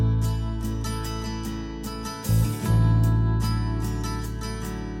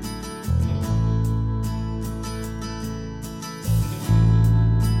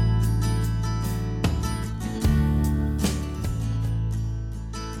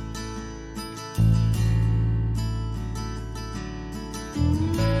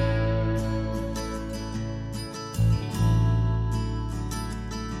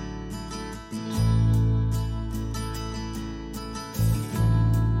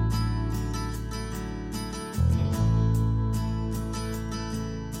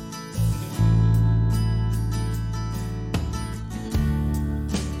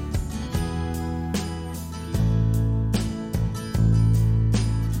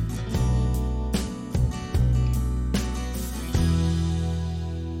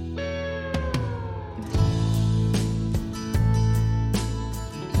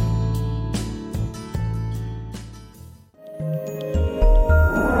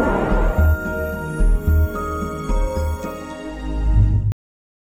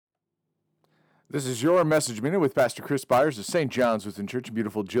This is your Message Minute with Pastor Chris Byers of St. John's Lutheran Church in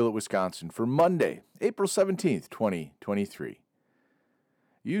beautiful Gillett, Wisconsin for Monday, April 17th, 2023.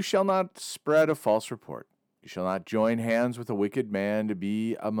 You shall not spread a false report. You shall not join hands with a wicked man to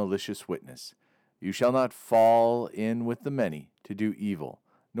be a malicious witness. You shall not fall in with the many to do evil,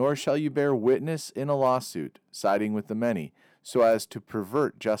 nor shall you bear witness in a lawsuit, siding with the many, so as to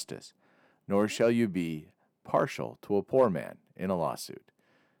pervert justice, nor shall you be partial to a poor man in a lawsuit.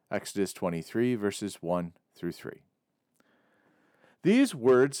 Exodus 23, verses 1 through 3. These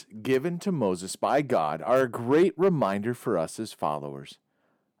words given to Moses by God are a great reminder for us as followers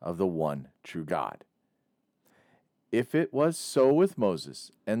of the one true God. If it was so with Moses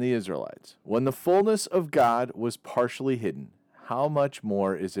and the Israelites, when the fullness of God was partially hidden, how much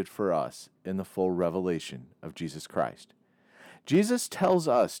more is it for us in the full revelation of Jesus Christ? Jesus tells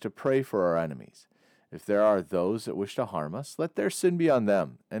us to pray for our enemies. If there are those that wish to harm us, let their sin be on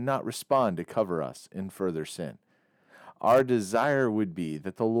them, and not respond to cover us in further sin. Our desire would be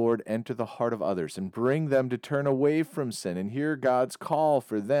that the Lord enter the heart of others and bring them to turn away from sin and hear God's call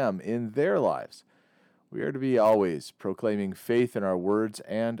for them in their lives. We are to be always proclaiming faith in our words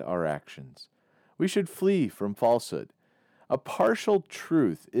and our actions. We should flee from falsehood. A partial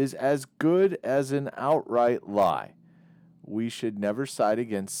truth is as good as an outright lie. We should never side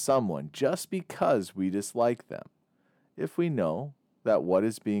against someone just because we dislike them. If we know that what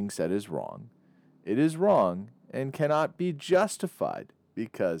is being said is wrong, it is wrong and cannot be justified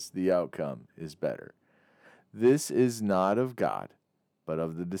because the outcome is better. This is not of God, but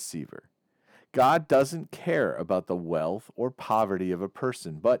of the deceiver. God doesn't care about the wealth or poverty of a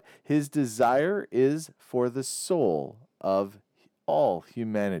person, but his desire is for the soul of all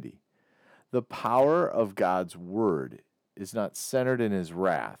humanity. The power of God's word is not centered in his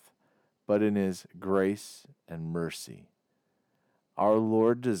wrath, but in his grace and mercy. Our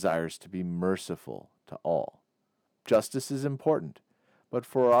Lord desires to be merciful to all. Justice is important, but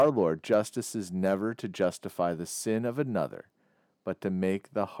for our Lord, justice is never to justify the sin of another, but to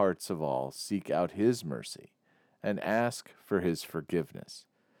make the hearts of all seek out his mercy and ask for his forgiveness.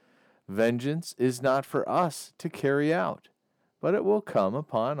 Vengeance is not for us to carry out, but it will come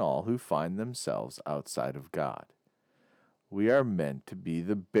upon all who find themselves outside of God. We are meant to be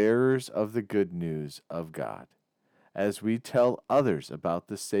the bearers of the good news of God. As we tell others about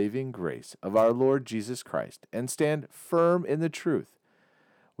the saving grace of our Lord Jesus Christ and stand firm in the truth,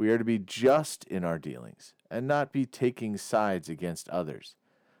 we are to be just in our dealings and not be taking sides against others,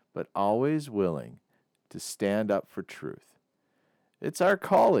 but always willing to stand up for truth. It's our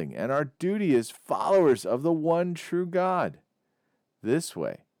calling and our duty as followers of the one true God. This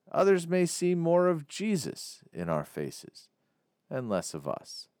way, others may see more of Jesus in our faces and less of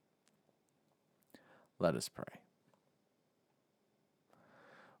us. Let us pray.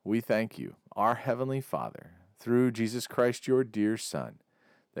 We thank you, our Heavenly Father, through Jesus Christ, your dear Son,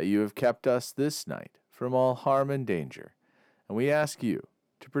 that you have kept us this night from all harm and danger, and we ask you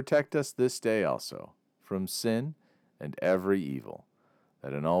to protect us this day also from sin and every evil,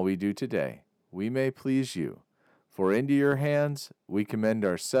 that in all we do today we may please you. For into your hands we commend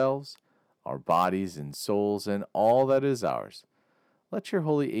ourselves, our bodies and souls, and all that is ours. Let your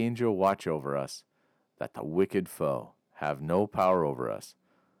holy angel watch over us, that the wicked foe have no power over us.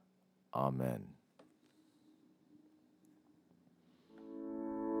 Amen.